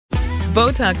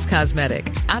Botox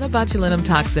Cosmetic, out of botulinum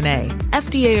toxin A,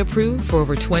 FDA approved for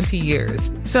over 20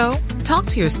 years. So, talk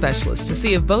to your specialist to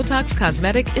see if Botox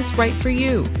Cosmetic is right for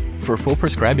you. For full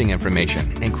prescribing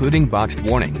information, including boxed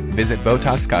warning, visit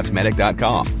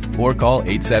BotoxCosmetic.com or call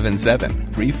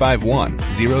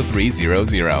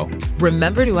 877-351-0300.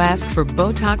 Remember to ask for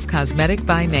Botox Cosmetic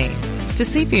by name. To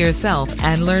see for yourself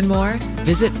and learn more,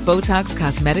 visit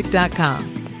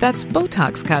BotoxCosmetic.com. That's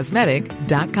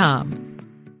BotoxCosmetic.com.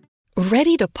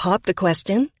 Ready to pop the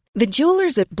question? The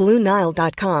jewelers at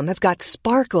BlueNile.com have got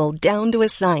sparkle down to a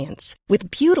science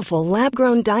with beautiful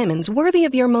lab-grown diamonds worthy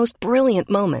of your most brilliant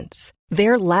moments.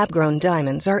 Their lab-grown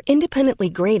diamonds are independently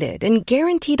graded and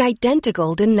guaranteed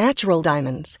identical to natural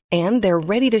diamonds, and they're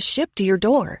ready to ship to your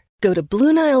door. Go to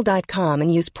BlueNile.com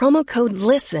and use promo code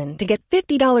LISTEN to get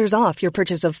 $50 off your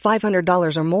purchase of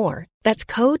 $500 or more. That's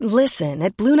code LISTEN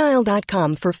at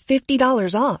BlueNile.com for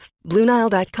 $50 off.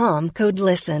 BlueNile.com, code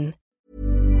LISTEN.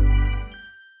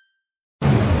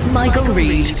 Michael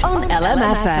Reid on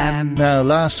LMFM. Now,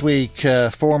 last week,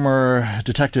 former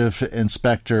Detective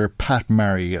Inspector Pat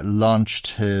Marry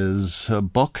launched his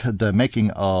book, The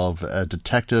Making of a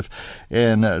Detective,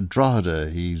 in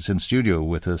Drogheda. He's in studio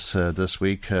with us this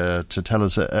week to tell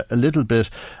us a little bit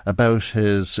about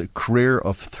his career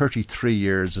of 33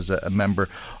 years as a member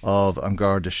of An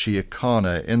Garda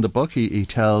Síochána. In the book, he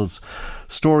tells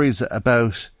stories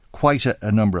about quite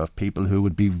a number of people who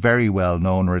would be very well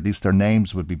known, or at least their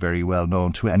names would be very well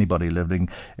known to anybody living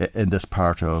in this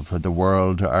part of the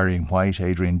world. Irene White,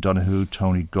 Adrian Donahue,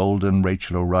 Tony Golden,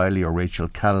 Rachel O'Reilly or Rachel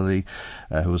Callally,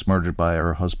 who was murdered by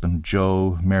her husband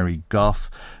Joe, Mary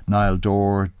Goff, Niall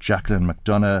Dorr, Jacqueline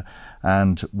McDonough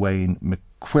and Wayne McQuillan.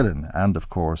 And of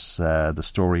course the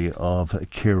story of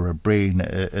Ciara Breen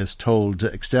is told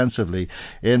extensively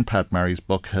in Pat Marry's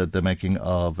book, The Making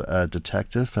of a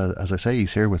Detective. As I say,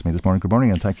 he's here with me this morning. Good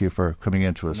morning, and thank you for coming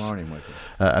in to us. Good morning, Michael.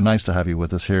 And nice to have you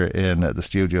with us here in the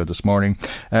studio this morning.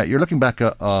 You're looking back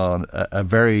on a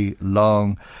very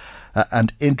long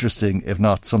and interesting, if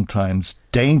not sometimes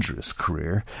dangerous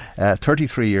career.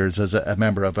 33 years as a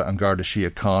member of An Garda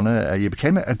Síochána. You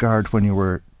became a guard when you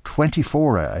were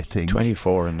 24, I think.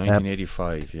 24 in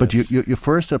 1985, yes. But you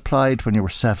first applied when you were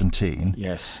 17.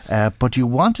 Yes. But you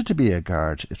wanted to be a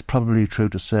guard, it's probably true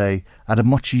to say, at a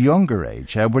much younger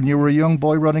age, when you were a young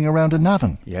boy running around in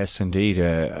Navan. Yes, indeed.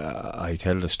 I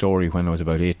tell the story when I was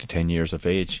about 8 to 10 years of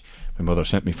age. My mother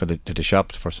sent me to the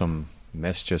shops for some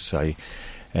messages. I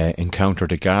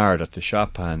encountered a guard at the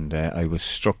shop, and I was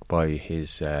struck by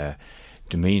his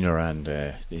demeanour and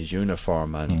his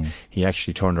uniform, and he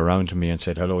actually turned around to me and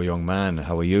said, "Hello, young man,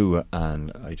 how are you?"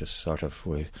 And I just sort of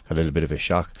got a little bit of a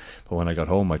shock. But when I got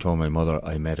home, I told my mother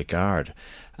I met a guard,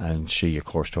 and she of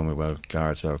course told me, well,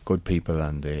 guards are good people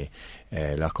and they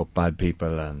lock up bad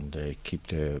people and they keep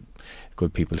the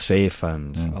good people safe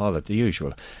and all that, the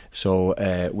usual. So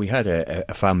we had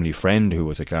a family friend who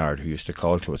was a guard who used to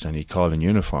call to us, and he'd call in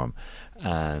uniform,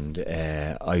 and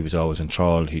I was always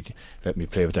enthralled. He'd let me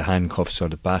play with the handcuffs or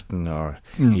the baton, or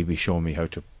he'd be showing me how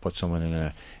to put someone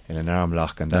in an arm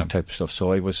lock and that type of stuff.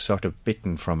 So I was sort of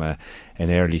bitten from an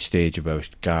early stage about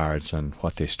guards and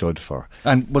what they stood for.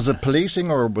 And was it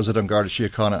policing, or was it An Garda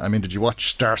Síochána? I mean, did you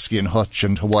watch Starsky and Hutch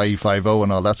and Hawaii Five-0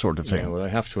 and all that sort of thing? Yeah, well, I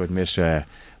have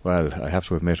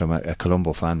to admit I'm a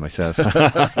Columbo fan myself.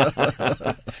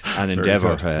 And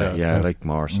Endeavour, I like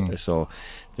Morse. So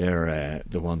they're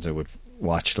the ones I would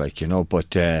watch, but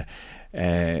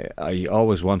I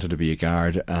always wanted to be a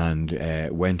guard, and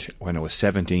went when I was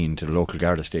 17 to the local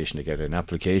Garda station to get an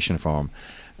application form.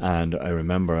 And I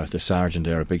remember the sergeant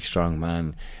there, a big strong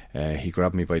man, he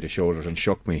grabbed me by the shoulders and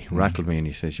shook me, rattled me, and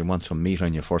he says, "You want some meat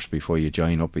on you first before you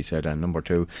join up," he said, "and number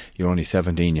two, you're only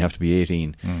 17, you have to be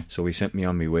 18. So he sent me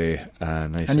on my way,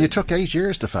 and I said, you took 8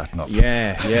 years to fatten up.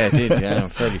 Yeah, I did. Yeah, I'm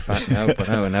fairly fat now, but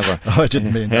now I never. Oh, I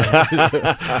didn't mean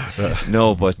that.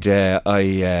 No, but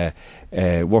I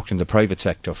worked in the private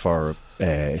sector for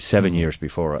 7 years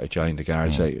before I joined the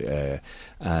Guards,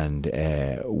 and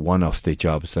one of the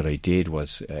jobs that I did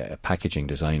was a packaging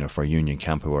designer for Union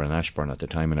Camp, who were in Ashbourne at the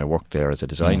time, and I worked there as a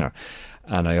designer.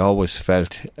 And I always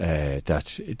felt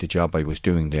that the job I was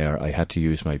doing there, I had to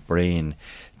use my brain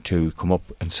to come up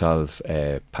and solve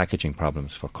packaging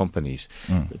problems for companies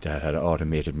that had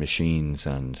automated machines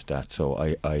and that. So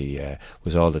I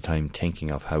was all the time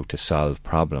thinking of how to solve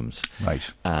problems.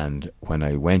 Right. And when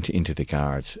I went into the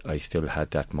Guards, I still had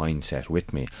that mindset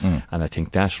with me. And I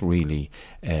think that really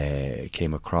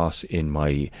came across in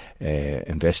my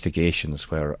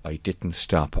investigations, where I didn't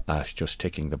stop at just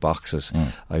ticking the boxes.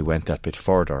 I went that bit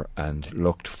further and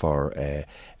looked for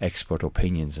expert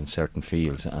opinions in certain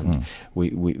fields. And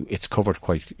we it's covered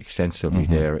quite extensively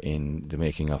there in The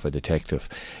Making of a Detective,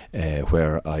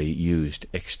 where I used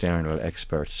external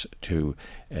experts to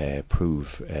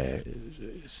prove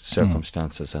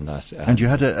circumstances and that. And you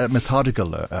had a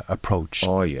methodical approach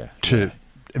to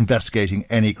investigating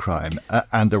any crime,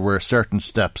 and there were certain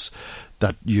steps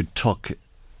that you took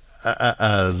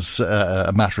as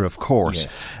a matter of course.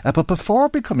 Yes. But before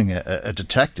becoming a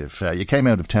detective, you came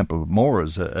out of Temple Moore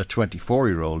as a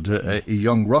 24-year-old, a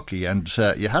young rookie, and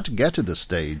you had to get to this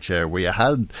stage where you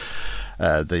had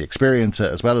the experience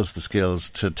as well as the skills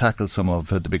to tackle some of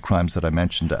the big crimes that I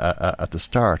mentioned at the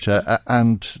start.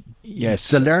 And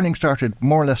yes, the learning started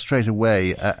more or less straight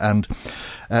away, and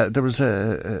there was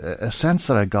a sense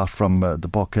that I got from the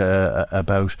book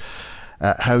about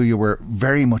how you were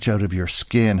very much out of your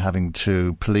skin having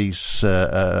to police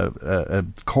a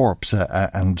corpse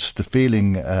and the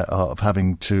feeling of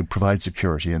having to provide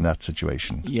security in that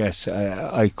situation. Yes,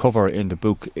 I cover in the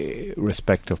book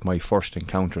respect of my first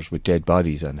encounters with dead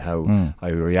bodies and how I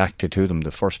reacted to them.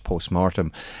 The first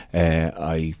post-mortem,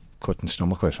 I couldn't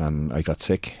stomach it and I got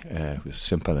sick. It was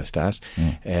simple as that.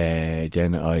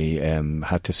 Then I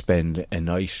had to spend a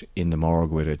night in the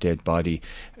morgue with a dead body,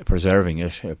 preserving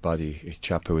it, a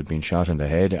chap who had been shot in the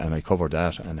head, and I covered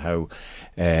that and how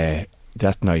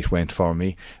that night went for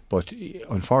me. But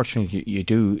unfortunately, you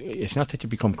do. It's not that you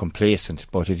become complacent,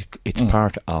 but it's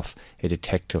part of a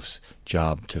detective's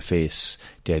job to face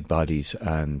dead bodies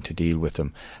and to deal with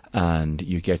them, and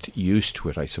you get used to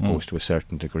it, I suppose, to a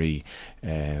certain degree.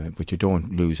 But you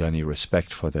don't lose any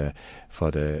respect for the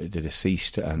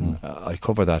deceased, and I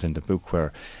cover that in the book,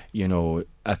 where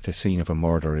at the scene of a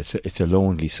murder, it's a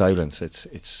lonely silence.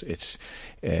 It's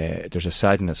there's a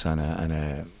sadness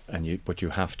but you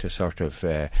have to sort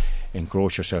of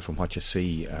engross yourself in what you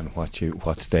see and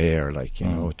what's there,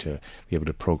 to be able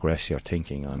to progress your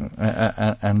thinking on.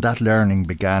 And that learning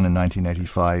began in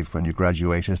 1985 when you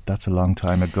graduated. That's a long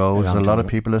time ago. There's a lot of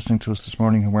people listening to us this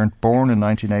morning who weren't born in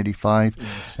 1985.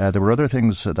 Yes. There were other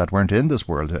things that weren't in this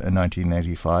world in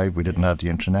 1985. We didn't have the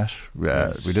internet. We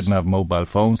didn't have mobile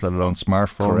phones, let alone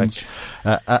smartphones.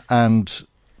 Correct. And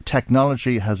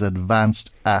technology has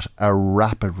advanced at a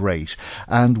rapid rate,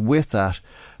 and with that,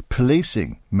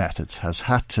 policing methods has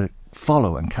had to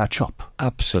follow and catch up.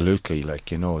 Absolutely,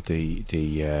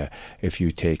 if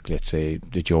you take, let's say,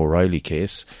 the Joe Riley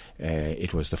case,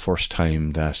 it was the first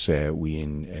time that we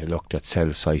looked at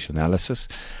cell site analysis,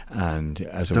 and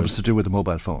that was to do with the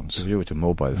mobile phones. To do with the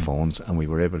mobile phones, and we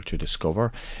were able to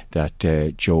discover that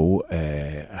Joe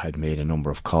had made a number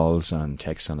of calls and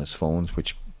texts on his phones,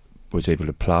 which was able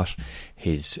to plot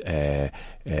his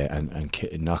and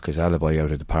knock his alibi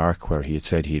out of the park, where he had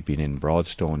said he had been in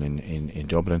Broadstone in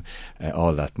Dublin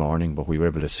all that morning, but we were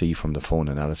able to see from the phone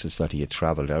analysis that he had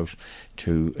travelled out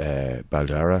to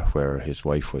Baldara, where his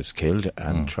wife was killed,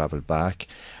 and travelled back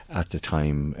at the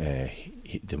time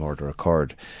the murder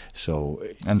occurred.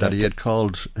 And that he had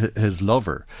called his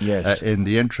lover in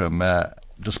the interim,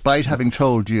 despite having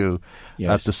told you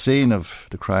at the scene of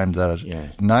the crime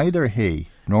that neither he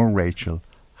nor Rachel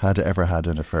had ever had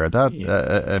an affair. That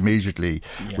immediately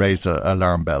raised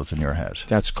alarm bells in your head.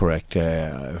 That's correct.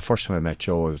 First time I met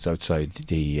Joe, I was outside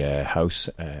the house.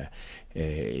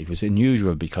 It was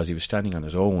unusual because he was standing on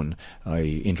his own.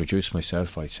 I introduced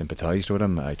myself, I sympathised with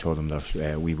him, I told him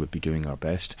that we would be doing our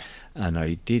best, and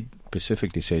I did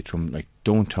specifically say to him,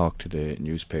 don't talk to the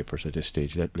newspapers at this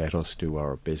stage, let us do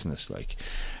our business,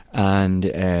 And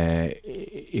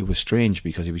it was strange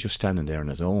because he was just standing there on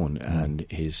his own, and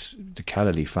the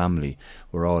Callally family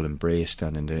were all embraced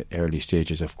and in the early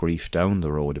stages of grief down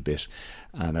the road a bit,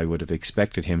 and I would have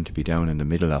expected him to be down in the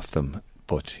middle of them,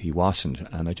 but he wasn't,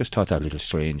 and I just thought that a little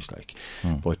strange.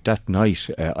 But that night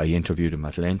I interviewed him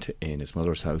at length in his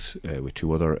mother's house with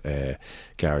two other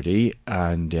Gardaí,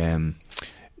 and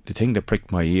the thing that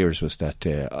pricked my ears was that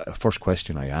first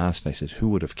question I asked, I said, who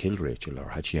would have killed Rachel, or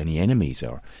had she any enemies?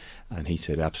 And he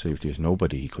said, absolutely, there's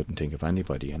nobody. He couldn't think of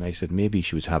anybody. And I said, maybe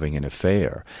she was having an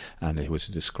affair, and it was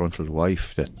a disgruntled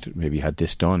wife that maybe had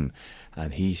this done.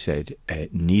 And he said,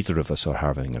 neither of us are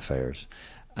having affairs.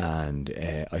 And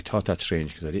I thought that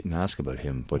strange because I didn't ask about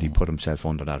him, but he put himself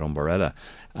under that umbrella,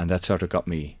 and that sort of got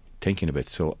me thinking a bit.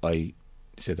 So I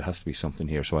said there has to be something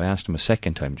here. So I asked him a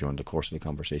second time during the course of the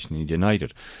conversation, and he denied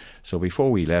it. So before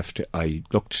we left, I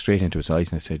looked straight into his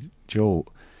eyes and I said, Joe,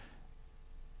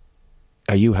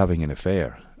 are you having an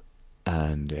affair?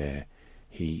 And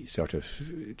he sort of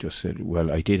just said,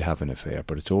 well, I did have an affair,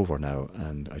 but it's over now,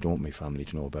 and I don't want my family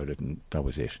to know about it, and that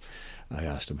was it. I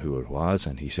asked him who it was,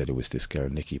 and he said it was this girl,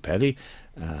 Nikki Pelly,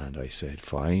 and I said,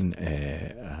 fine,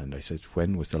 and I said,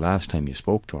 when was the last time you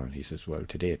spoke to her? And he says, well,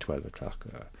 today at 12 o'clock,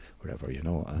 whatever,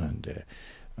 and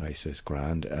I says,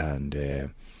 grand,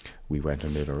 and we went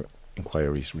and made our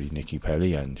inquiries re Nikki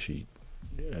Pelly, and she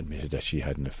admitted that she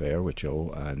had an affair with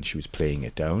Joe, and she was playing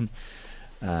it down.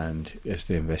 And as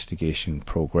the investigation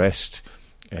progressed,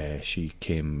 she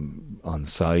came on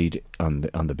side on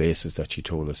the basis that she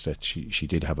told us that she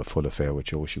did have a full affair with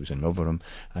Joe. She was in love with him,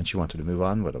 and she wanted to move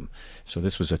on with him. So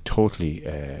this was a totally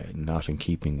not in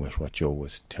keeping with what Joe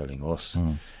was telling us.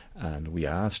 And we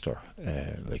asked her,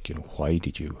 why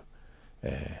did you,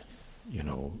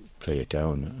 play it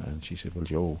down? And she said, well,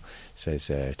 Joe says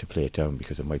to play it down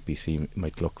because it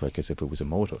might look like as if it was a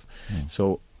motive.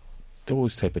 So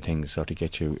those type of things sort of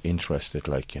get you interested,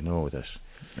 that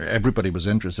everybody was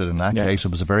interested in that case.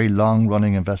 It was a very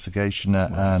long-running investigation,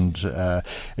 and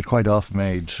it quite often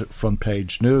made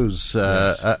front-page news.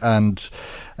 And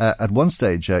at one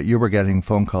stage, you were getting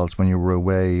phone calls when you were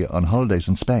away on holidays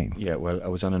in Spain. Yeah, well, I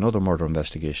was on another murder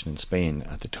investigation in Spain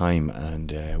at the time,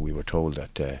 and we were told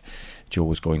that Joe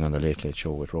was going on the Late Late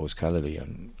Show with Rose Callaly,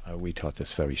 and we thought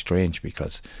this very strange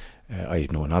because I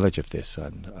had no knowledge of this,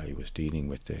 and I was dealing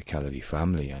with the Callaly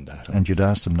family and that. And you'd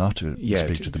asked them not to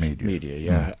speak to the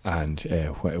media. And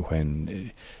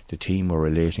when the team were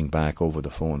relating back over the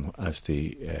phone as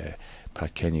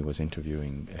Pat Kenny was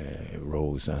interviewing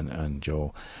Rose and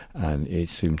Joe, and it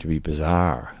seemed to be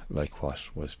bizarre, like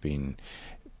what was being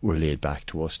relayed back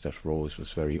to us, that Rose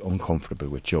was very uncomfortable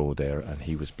with Joe there, and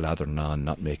he was blathering on,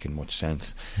 not making much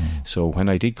sense. So when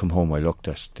I did come home, I looked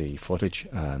at the footage,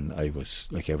 and I was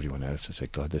like everyone else. I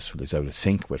said, God, this fella's out of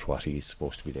sync with what he's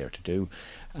supposed to be there to do.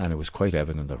 And it was quite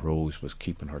evident that Rose was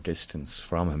keeping her distance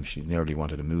from him. She nearly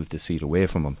wanted to move the seat away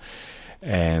from him.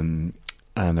 And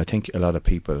I think a lot of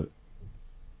people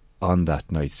on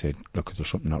that night said, look, there's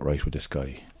something not right with this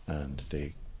guy, and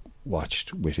they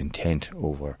watched with intent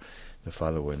over the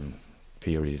following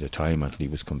period of time until he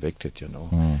was convicted, so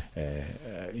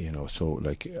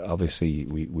obviously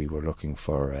we were looking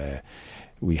for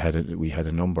we had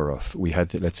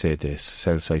let's say the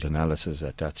cell site analysis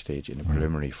at that stage in a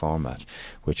preliminary format,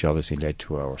 which obviously led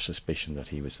to our suspicion that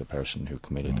he was the person who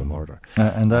committed the murder,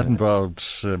 and that involved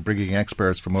bringing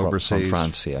experts from overseas, from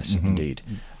France, yes, indeed,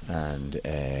 and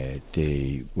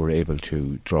they were able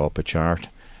to draw up a chart,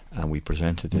 and we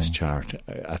presented this chart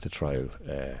at the trial,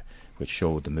 which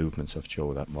showed the movements of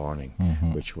Joe that morning,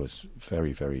 which was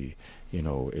very, very,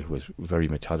 it was very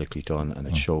methodically done, and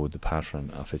it showed the pattern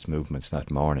of his movements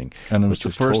that morning. And it was the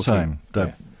first time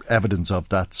that evidence of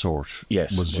that sort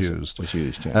was used. Was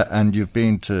used, yeah. And you've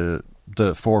been to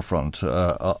the forefront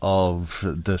of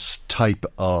this type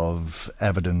of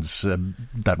evidence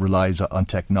that relies on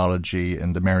technology.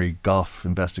 In the Mary Goff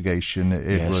investigation,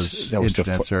 it was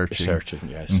internet searching.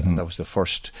 Yes, and that was the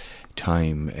first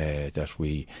time that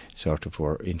we sort of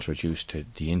were introduced to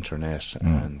the internet,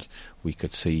 and we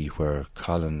could see where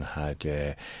Colin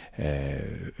had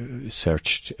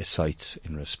searched sites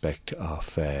in respect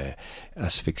of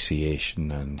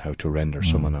asphyxiation and how to render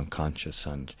someone unconscious,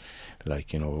 and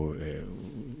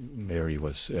Mary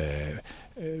was,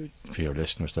 for your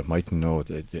listeners that mightn't know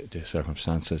the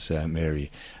circumstances, Mary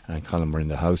and Colin were in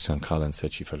the house, and Colin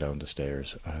said she fell down the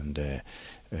stairs, and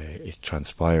it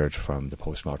transpired from the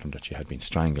post-mortem that she had been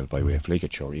strangled by way of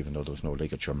ligature, even though there was no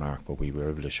ligature mark, but we were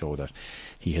able to show that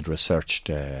he had researched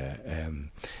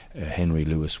Henry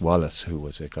Lewis Wallace, who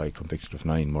was a guy convicted of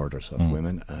 9 murders of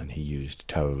women, and he used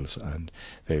towels and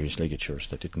various ligatures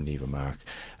that didn't leave a mark,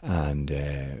 and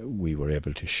we were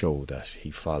able to show that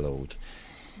he followed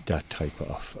that type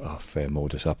of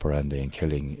modus operandi in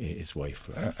killing his wife.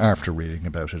 After reading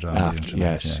about it on the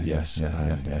internet. Yes.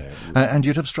 And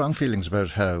you'd have strong feelings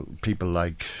about how people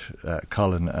like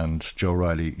Colin and Joe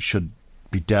Riley should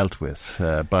be dealt with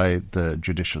by the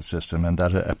judicial system, and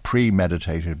that a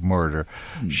premeditated murder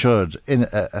should, in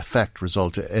effect,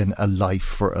 result in a life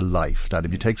for a life. That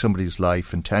if you take somebody's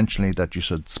life intentionally, that you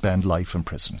should spend life in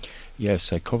prison.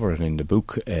 Yes, I cover it in the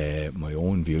book, my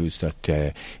own views,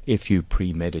 that if you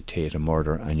premeditate a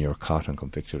murder and you're caught and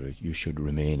convicted, you should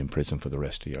remain in prison for the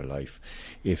rest of your life.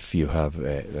 If you have,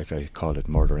 like I call it,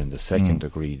 murder in the second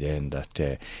degree, then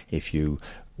that if you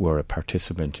were a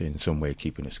participant in some way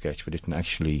keeping a sketch but didn't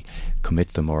actually commit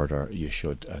the murder, you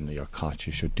should, and you're caught,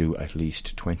 you should do at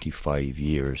least 25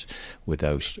 years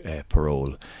without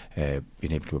parole,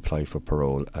 being able to apply for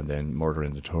parole. And then murder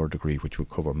in the third degree, which would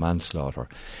cover manslaughter,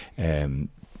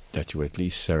 that you at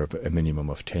least serve a minimum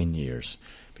of 10 years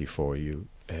before you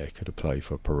could apply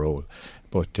for parole.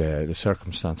 But the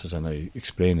circumstances, and I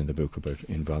explain in the book about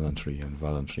involuntary and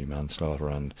voluntary manslaughter,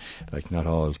 and like not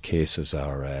all cases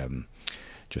are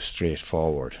just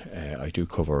straightforward. I do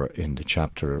cover in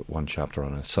the one chapter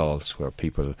on assaults, where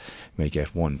people may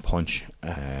get one punch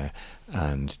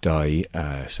and die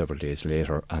several days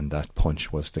later, and that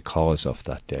punch was the cause of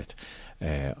that death.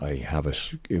 I have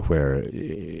it where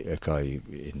a guy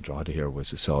in Drogheda here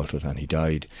was assaulted and he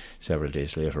died several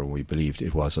days later. We believed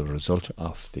it was a result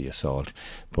of the assault,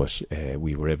 but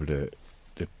we were able to,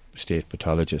 the state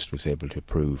pathologist was able to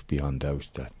prove beyond doubt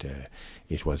that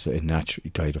it was he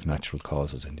died of natural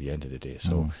causes in the end of the day.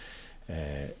 So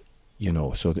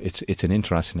so it's an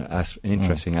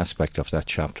interesting aspect of that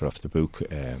chapter of the book.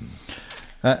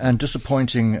 And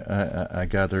disappointing, I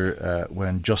gather,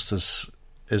 when justice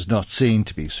is not seen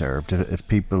to be served, if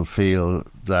people feel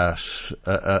that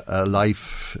a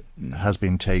life has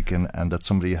been taken and that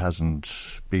somebody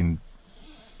hasn't been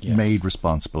made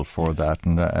responsible for that.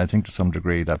 And I think to some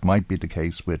degree that might be the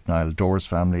case with Niall Dore's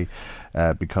family,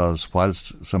 because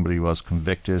whilst somebody was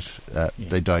convicted,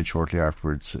 they died shortly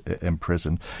afterwards in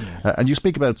prison. And you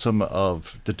speak about some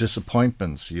of the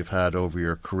disappointments you've had over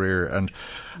your career, and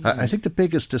I think the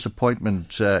biggest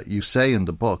disappointment you say in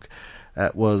the book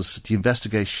was the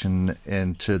investigation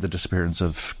into the disappearance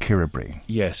of Ciara Breen.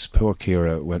 Yes, poor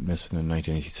Ciara went missing in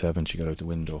 1987. She got out the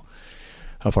window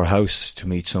of her house to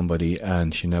meet somebody,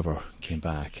 and she never came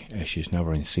back. She's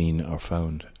never been seen or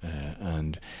found,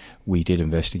 and we did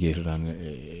investigate it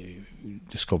and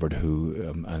discovered who,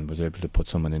 and was able to put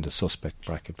someone in the suspect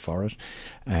bracket for it.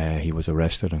 He was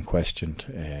arrested and questioned,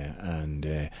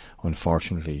 and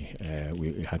unfortunately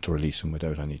we had to release him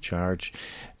without any charge.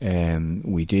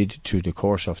 We did, through the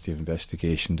course of the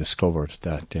investigation, discovered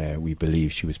that we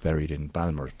believe she was buried in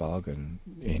Balmer's Bog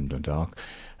in Dundalk,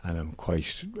 and I'm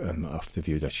quite of the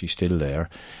view that she's still there.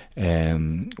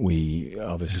 We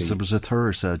obviously... There was a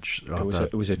thorough search.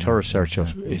 It was a thorough search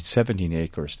of... It's 17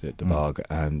 acres, the bog,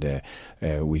 and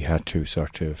we had to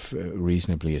sort of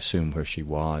reasonably assume where she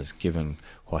was, given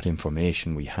what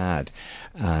information we had,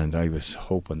 and I was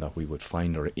hoping that we would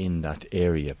find her in that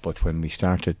area. But when we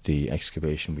started the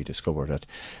excavation, we discovered that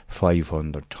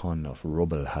 500 tonne of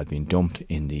rubble had been dumped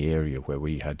in the area where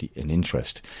we had an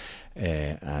interest,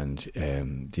 and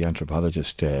the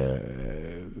anthropologist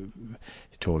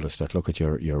told us that, look,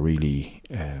 you're really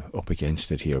up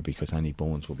against it here, because any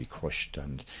bones will be crushed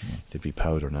and there'd be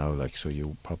powder now, so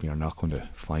you probably are not going to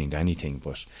find anything.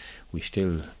 But we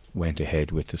still went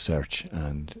ahead with the search,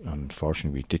 and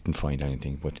unfortunately we didn't find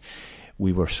anything. But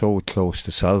we were so close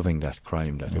to solving that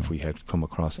crime that if we had come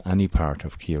across any part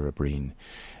of Ciara Breen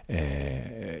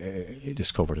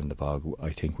discovered in the bog, I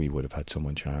think we would have had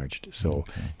someone charged. So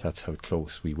that's how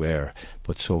close we were.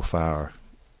 But so far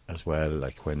as well,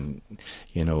 when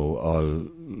all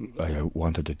I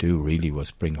wanted to do really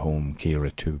was bring home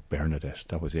Ciara to Bernadette.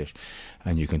 That was it.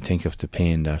 And you can think of the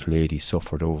pain that lady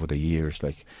suffered over the years,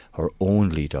 her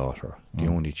only daughter, the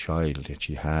only child that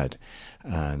she had,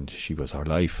 and she was her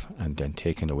life, and then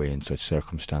taken away in such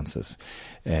circumstances.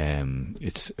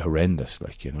 It's horrendous,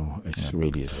 it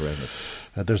really is horrendous.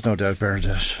 There's no doubt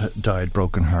Bernadette died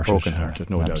broken-hearted.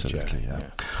 No Absolutely, doubt, yeah.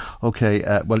 Okay,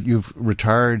 well, you've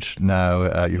retired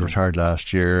now. You retired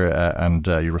last year, and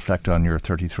you reflect on your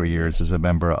 33 years as a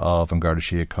member of An Garda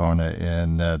Síochána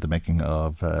in the making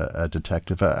of a detective.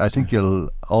 I think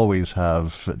you'll always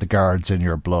have the guards in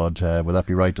your blood. Would that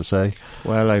be right to say?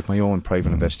 Well, I have my own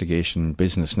private investigation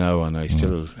business now, and I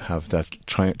still have that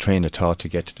train of thought to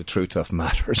get to the truth of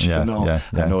matters. I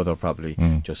know they're probably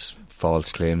just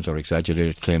false claims or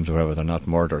exaggerated claims or whatever. They're not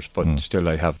murders, but still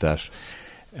I have that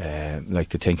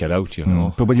to think it out,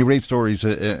 But when you read stories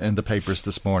in the papers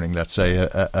this morning, let's say,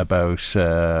 about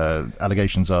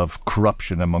allegations of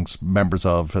corruption amongst members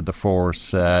of the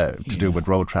force to do with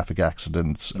road traffic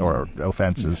accidents or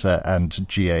offences and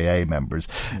GAA members,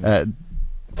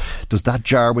 does that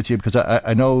jar with you? Because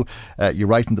I know you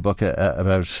write in the book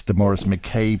about the Maurice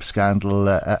McCabe scandal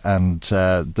and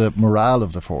the morale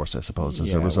of the force, I suppose,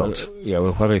 as a result.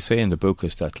 Well, what I say in the book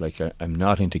is that, I'm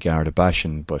not into Garda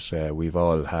bashing, but we've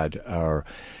all had our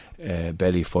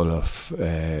belly full of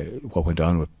what went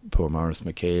on with poor Maurice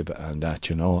McCabe and that,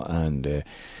 and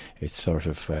it's sort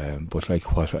of but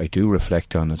what I do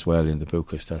reflect on as well in the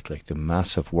book is that the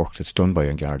massive work that's done by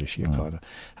An Garda Síochána,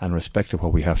 and respect of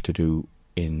what we have to do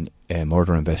in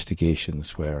murder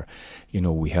investigations where,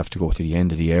 we have to go to the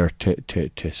end of the earth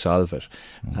to solve it.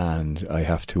 And I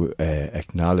have to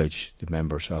acknowledge the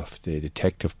members of the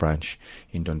detective branch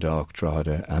in Dundalk,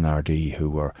 Drogheda and RD, who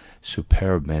were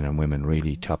superb men and women,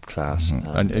 really top class.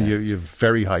 And you have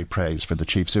very high praise for the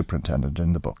Chief Superintendent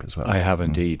in the book as well. I have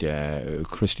indeed.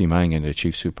 Christy Mangan, the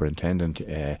Chief Superintendent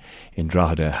in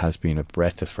Drogheda, has been a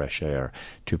breath of fresh air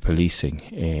to policing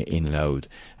in Louth,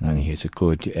 and he has a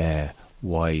good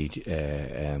wide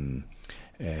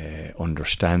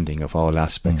understanding of all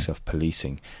aspects of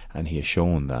policing, and he has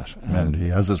shown that. And he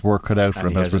has his work cut out for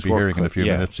him, as we'll be hearing in a few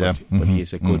minutes. But he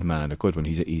is a good man, a good one.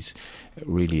 He's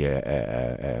really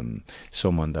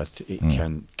someone that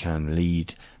can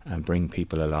lead and bring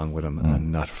people along with him,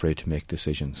 and not afraid to make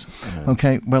decisions.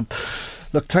 Okay, well,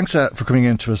 look, thanks for coming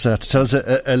in to us to tell us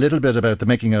a little bit about the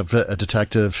making of a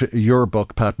detective, your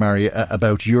book, Pat Marry,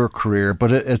 about your career,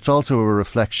 but it's also a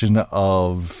reflection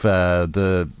of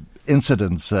the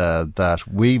incidents that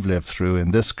we've lived through in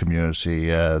this community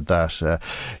that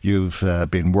you've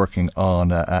been working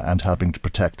on and helping to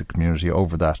protect the community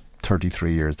over that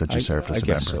 33 years that you served as a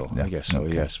member. I guess so,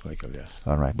 yes, Michael, yes.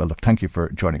 All right, well, look, thank you for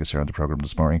joining us here on the programme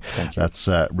this morning. Thank you. That's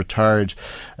retired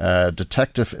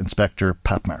Detective Inspector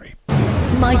Pat Marry.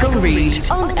 Michael Reid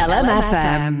on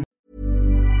LMFM.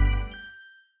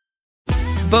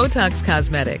 Botox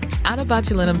Cosmetic, out of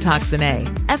botulinum toxin A,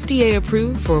 FDA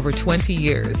approved for over 20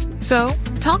 years. So,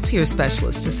 talk to your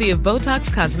specialist to see if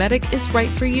Botox Cosmetic is right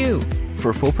for you.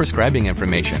 For full prescribing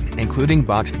information, including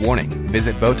boxed warning,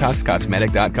 visit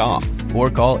BotoxCosmetic.com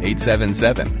or call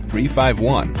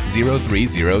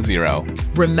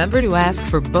 877-351-0300. Remember to ask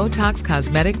for Botox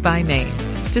Cosmetic by name.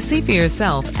 To see for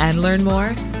yourself and learn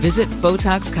more, visit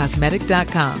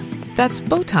BotoxCosmetic.com. That's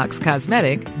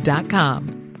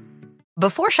BotoxCosmetic.com.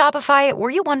 Before Shopify, were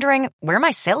you wondering, where are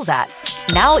my sales at?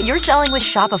 Now you're selling with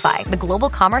Shopify, the global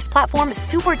commerce platform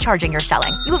supercharging your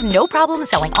selling. You have no problem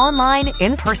selling online,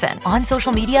 in person, on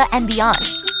social media, and beyond.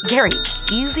 Gary,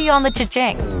 easy on the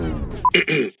cha-ching.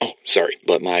 Oh, sorry,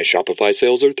 but my Shopify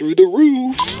sales are through the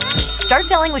roof. Start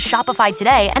selling with Shopify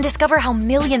today and discover how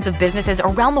millions of businesses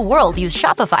around the world use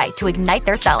Shopify to ignite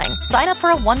their selling. Sign up for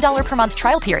a $1 per month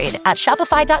trial period at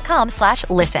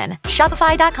shopify.com/listen.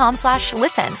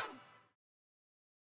 Shopify.com/listen.